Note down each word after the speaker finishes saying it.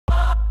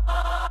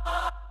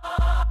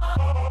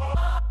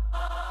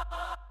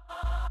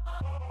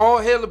All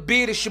hail a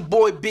beard, it's your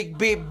boy Big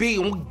Beard B,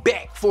 and we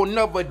back for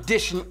another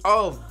edition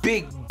of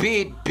Big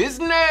Beard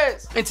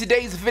Business. In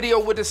today's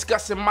video, we're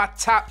discussing my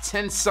top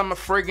 10 summer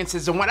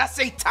fragrances, and when I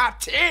say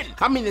top 10,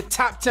 I mean the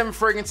top 10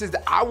 fragrances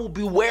that I will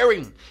be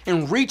wearing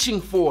and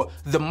reaching for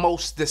the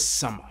most this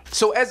summer.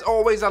 So as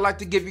always, I like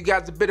to give you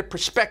guys a bit of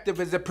perspective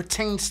as it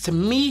pertains to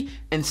me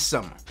in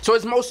summer. So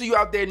as most of you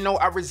out there know,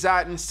 I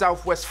reside in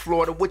Southwest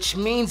Florida, which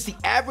means the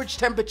average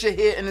temperature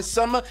here in the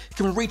summer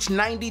can reach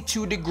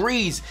 92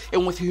 degrees.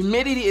 And with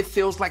humidity, it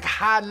feels like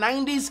high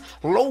 90s,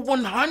 low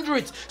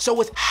 100s. So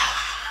it's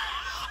hot.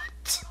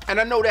 And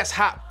I know that's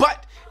hot,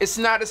 but it's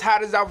not as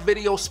hot as our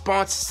video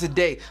sponsors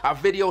today. Our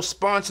video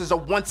sponsors are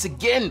once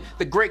again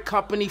the great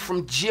company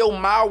from Jill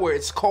Maurer.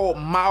 It's called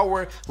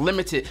Maurer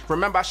Limited.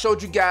 Remember, I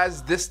showed you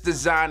guys this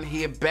design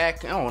here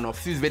back, I don't know, a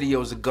few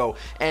videos ago.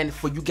 And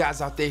for you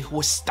guys out there who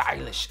are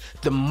stylish,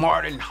 the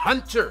Modern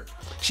Hunter.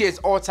 She has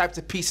all types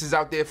of pieces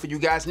out there for you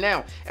guys.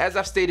 Now, as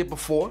I've stated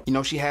before, you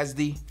know, she has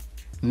the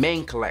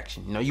main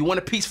collection. You know, you want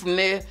a piece from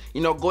there,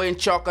 you know, go ahead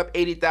and chalk up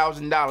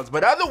 $80,000.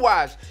 But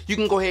otherwise, you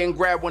can go ahead and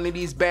grab one of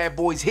these bad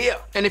boys here.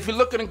 And if you're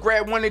looking to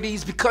grab one of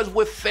these, because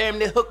we're fam,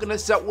 they're hooking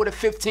us up with a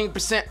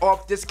 15%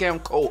 off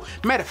discount code.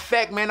 Matter of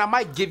fact, man, I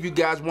might give you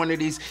guys one of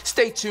these.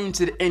 Stay tuned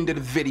to the end of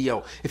the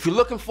video. If you're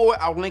looking for it,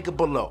 I'll link it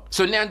below.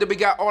 So now that we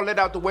got all that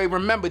out the way,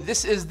 remember,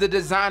 this is the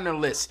designer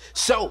list.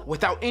 So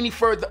without any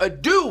further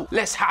ado,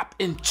 let's hop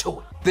into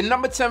it. The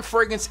number 10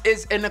 fragrance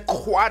is an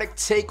aquatic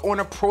take on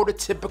a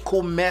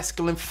prototypical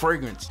masculine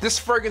fragrance. This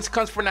fragrance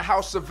comes from the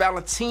house of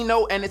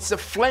Valentino, and it's a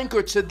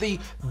flanker to the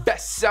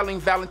best-selling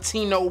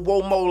Valentino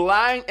Uomo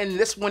line, and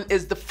this one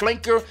is the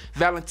flanker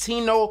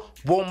Valentino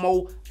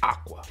Uomo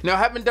Aqua. Now, I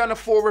haven't done a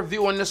full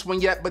review on this one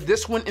yet, but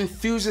this one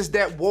infuses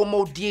that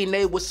Uomo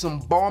DNA with some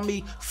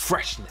balmy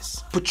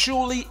freshness.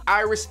 Patchouli,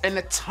 iris, and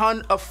a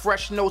ton of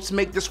fresh notes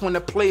make this one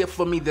a player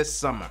for me this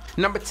summer.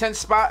 Number 10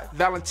 spot,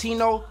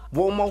 Valentino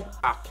Uomo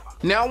Aqua.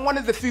 Now, I'm one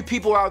of the few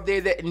people out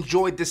there that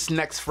enjoyed this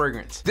next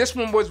fragrance. This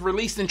one was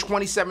released in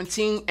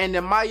 2017, and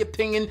in my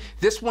opinion,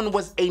 this one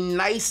was a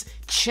nice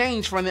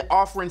change from the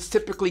offerings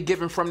typically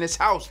given from this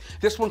house.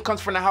 This one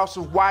comes from the house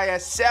of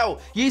YSL,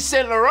 Yves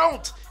Saint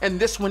Laurent, and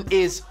this one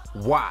is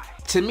Y.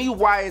 To me,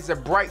 Y is a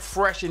bright,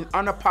 fresh, and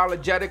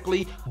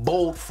unapologetically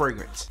bold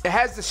fragrance. It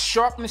has this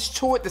sharpness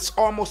to it that's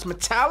almost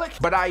metallic,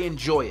 but I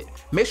enjoy it.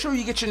 Make sure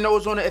you get your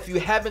nose on it if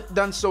you haven't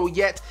done so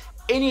yet.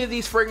 Any of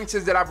these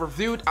fragrances that I've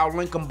reviewed, I'll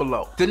link them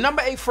below. The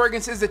number 8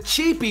 fragrance is a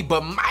cheapie,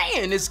 but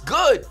man, it's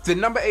good. The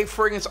number 8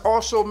 fragrance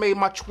also made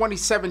my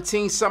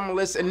 2017 summer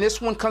list, and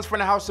this one comes from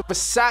the house of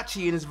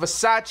Versace, and it's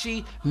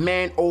Versace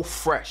Man Oh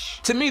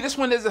Fresh. To me, this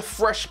one is a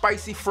fresh,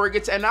 spicy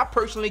fragrance, and I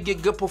personally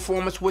get good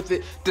performance with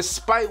it,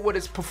 despite what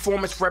its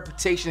performance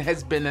reputation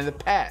has been in the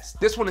past.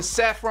 This one is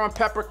saffron,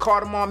 pepper,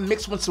 cardamom,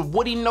 mixed with some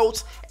woody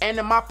notes, and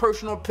in my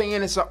personal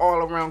opinion, it's an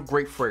all-around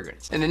great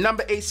fragrance. In the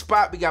number 8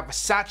 spot, we got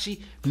Versace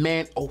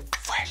Man Oh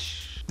Fresh.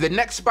 The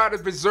next spot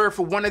is reserved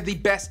for one of the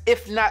best,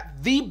 if not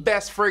the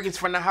best, fragrance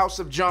from the house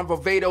of Jean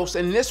Varvatos,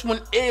 and this one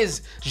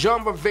is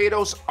Jean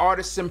Varvatos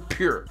Artisan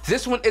Pure.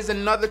 This one is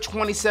another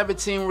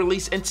 2017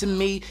 release, and to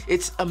me,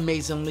 it's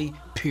amazingly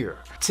pure.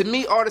 To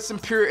me, Artisan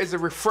Pure is a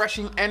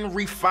refreshing and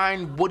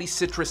refined woody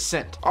citrus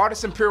scent.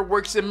 Artisan Pure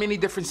works in many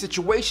different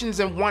situations,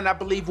 and one I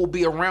believe will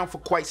be around for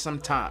quite some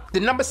time. The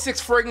number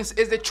 6 fragrance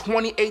is a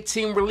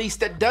 2018 release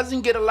that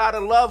doesn't get a lot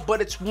of love,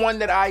 but it's one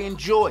that I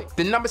enjoy.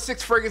 The number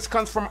 6 fragrance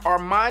comes from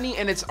Armani,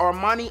 and it's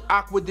Armani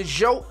Acqua di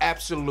Gio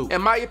Absolute.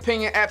 In my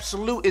opinion,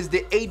 Absolute is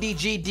the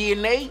ADG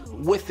DNA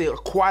with the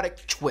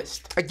aquatic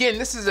twist. Again,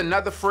 this is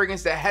another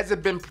fragrance that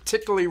hasn't been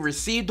particularly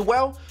received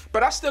well,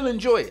 but I still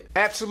enjoy it.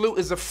 Absolute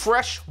is a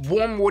fresh,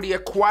 warm, woody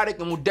aquatic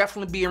and will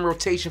definitely be in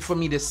rotation for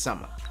me this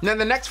summer. Now,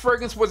 the next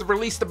fragrance was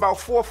released about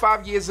 4 or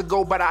 5 years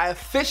ago, but I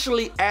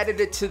officially added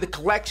it to the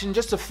collection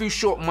just a few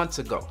short months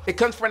ago. It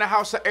comes from the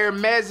house of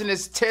Hermes, and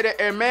it's Terre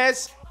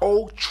Hermes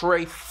Eau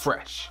Très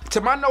Fresh. To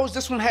my nose,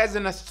 this one has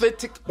an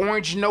authentic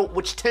orange note,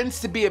 which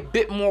tends to be a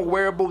bit more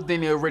wearable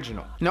than the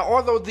original. Now,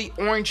 although the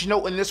orange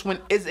note in this one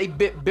is a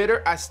bit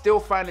bitter, I still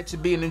find it to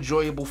be an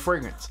enjoyable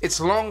fragrance. It's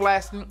long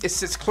lasting, it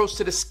sits close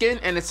to the skin,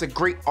 and it's a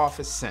great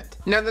office scent.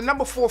 Now, the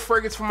number 4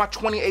 fragrance for my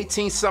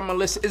 2018 summer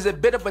list is a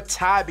bit of a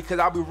tie because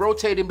I'll be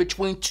rotating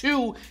between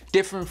 2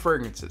 different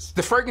fragrances.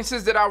 The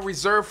fragrances that I'll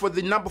reserve for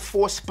the number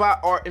 4 spot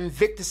are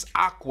Invictus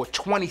Aqua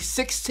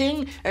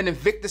 2016 and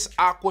Invictus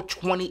Aqua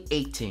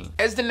 2018.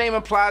 As the name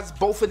implies,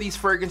 both of these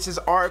fragrances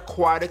are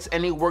aquatics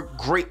and they work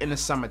great in the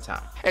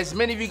summertime. As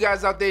many of you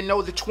guys out there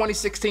know, the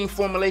 2016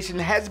 formulation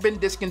has been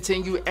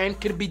discontinued and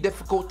can be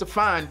difficult to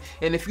find,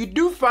 and if you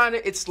do find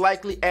it, it's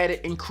likely at an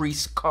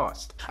increased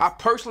cost. I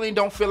personally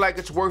don't feel like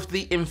it's worth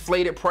the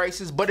inflated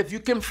prices, but if you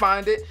can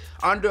find it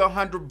under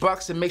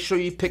 $100 and make sure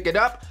you pick it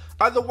up,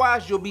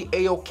 Otherwise, you'll be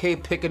a-okay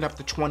picking up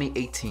the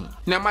 2018.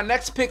 Now, my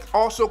next pick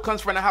also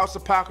comes from the house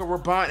of Paco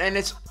Rabanne, and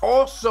it's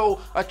also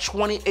a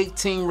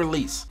 2018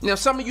 release. Now,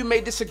 some of you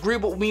may disagree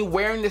with me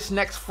wearing this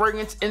next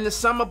fragrance in the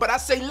summer, but I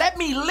say let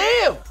me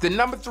live. The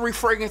number 3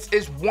 fragrance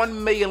is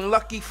 1 Million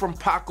Lucky from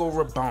Paco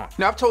Rabanne.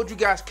 Now, I've told you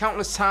guys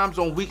countless times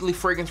on weekly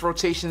fragrance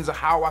rotations of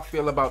how I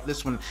feel about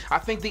this one. I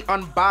think the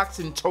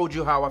unboxing told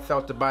you how I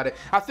felt about it.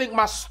 I think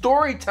my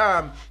story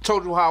time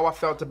told you how I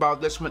felt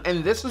about this one,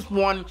 and this is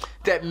one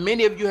that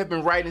many of you have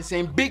been writing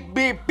saying, Big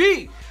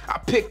B, I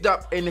picked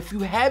up, and if you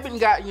haven't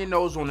gotten your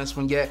nose on this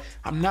one yet,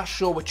 I'm not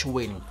sure what you're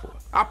waiting for.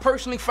 I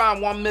personally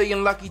find 1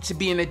 Million Lucky to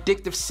be an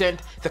addictive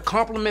scent. The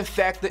compliment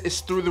factor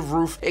is through the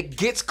roof. It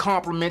gets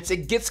compliments,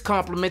 it gets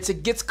compliments,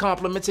 it gets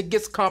compliments, it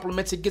gets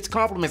compliments, it gets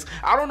compliments.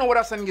 I don't know what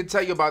else I can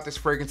tell you about this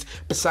fragrance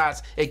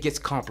besides it gets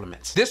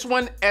compliments. This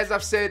one, as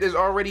I've said, is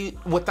already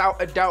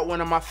without a doubt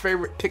one of my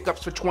favorite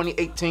pickups for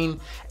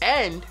 2018,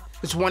 and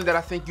it's one that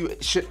I think you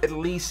should at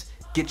least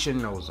get your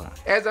nose on.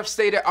 As I've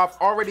stated, I've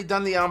already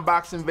done the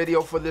unboxing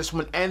video for this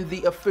one, and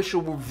the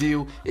official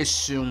review is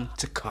soon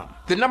to come.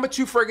 The number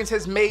 2 fragrance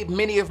has made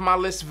many of my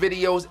list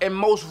videos, and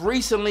most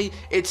recently,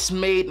 it's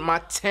made my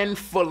 10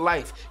 for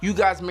life. You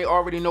guys may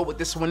already know what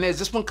this one is.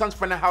 This one comes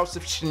from the house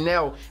of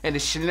Chanel, and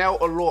it's Chanel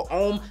Allure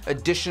Homme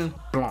Edition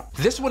Blanche.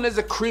 This one is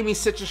a creamy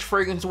citrus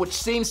fragrance which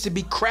seems to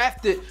be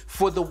crafted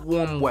for the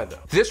warm weather.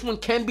 This one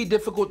can be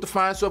difficult to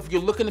find, so if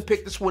you're looking to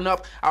pick this one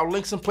up, I'll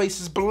link some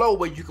places below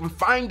where you can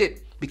find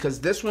it,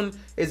 because this one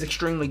is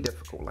extremely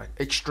difficult, like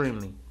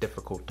extremely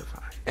difficult to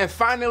find. And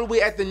finally,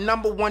 we're at the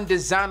number 1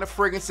 designer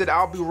fragrance that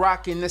I'll be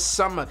rocking this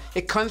summer.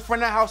 It comes from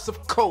the house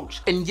of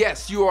Coach, and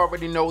yes, you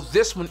already know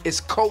this one is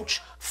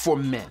Coach for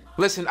men.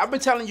 Listen, I've been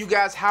telling you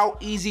guys how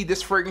easy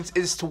this fragrance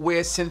is to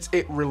wear since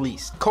it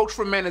released. Coach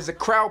for men is a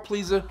crowd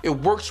pleaser, it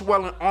works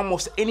well on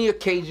almost any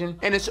occasion,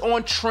 and it's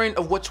on trend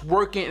of what's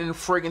working in the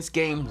fragrance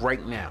game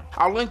right now.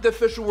 I'll link the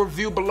official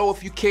review below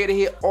if you care to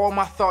hear all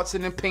my thoughts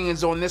and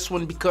opinions on this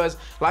one, because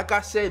like I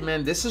said,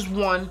 man, this is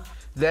one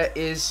that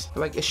is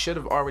like, it should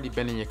have already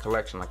been in your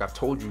collection. Like I've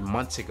told you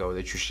months ago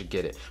that you should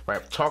get it, right?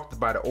 I've talked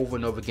about it over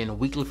and over again in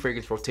weekly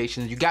fragrance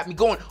rotations. You got me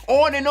going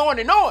on and on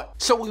and on.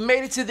 So we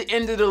made it to the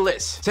end of the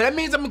list. So that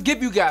means I'm gonna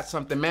give you guys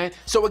something, man.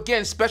 So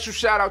again, special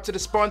shout out to the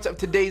sponsor of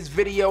today's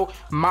video,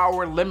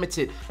 Maurer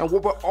Limited. And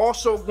what we're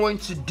also going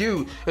to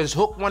do is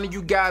hook one of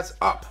you guys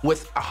up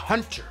with a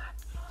Hunter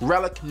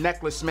relic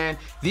necklace, man.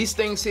 These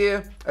things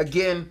here,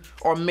 again,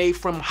 are made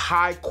from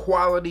high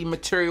quality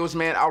materials,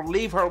 man. I'll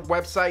leave her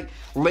website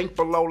link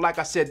below. Like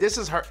I said, this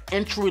is her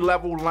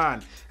entry-level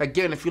line.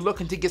 Again, if you're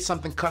looking to get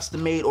something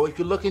custom made, or if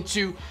you're looking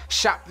to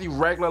shop the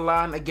regular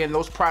line, again,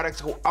 those products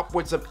go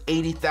upwards of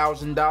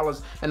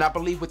 $80,000, and I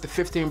believe with the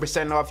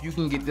 15% off, you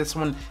can get this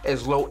one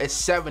as low as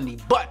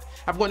 $70. But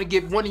I'm going to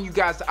give one of you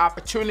guys the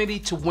opportunity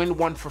to win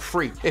one for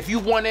free. If you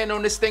want in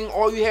on this thing,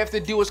 all you have to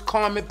do is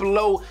comment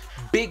below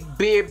Big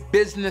Beard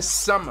Business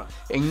Summer.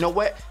 And you know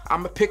what?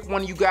 I'm gonna pick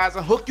one of you guys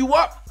and hook you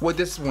up with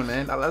this one,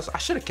 man. I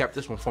should have kept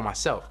this one for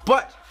myself,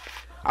 but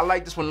I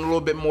like this one a little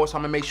bit more, so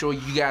I'm gonna make sure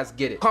you guys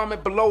get it.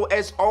 Comment below.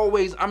 As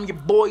always, I'm your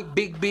boy,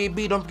 Big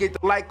BB. Don't forget to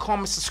like,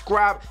 comment,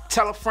 subscribe,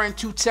 tell a friend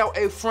to tell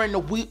a friend that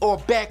we are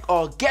back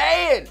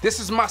again. This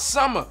is my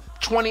summer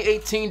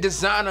 2018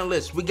 designer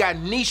list. We got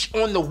niche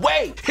on the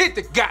way. Hit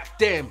the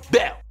goddamn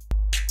bell.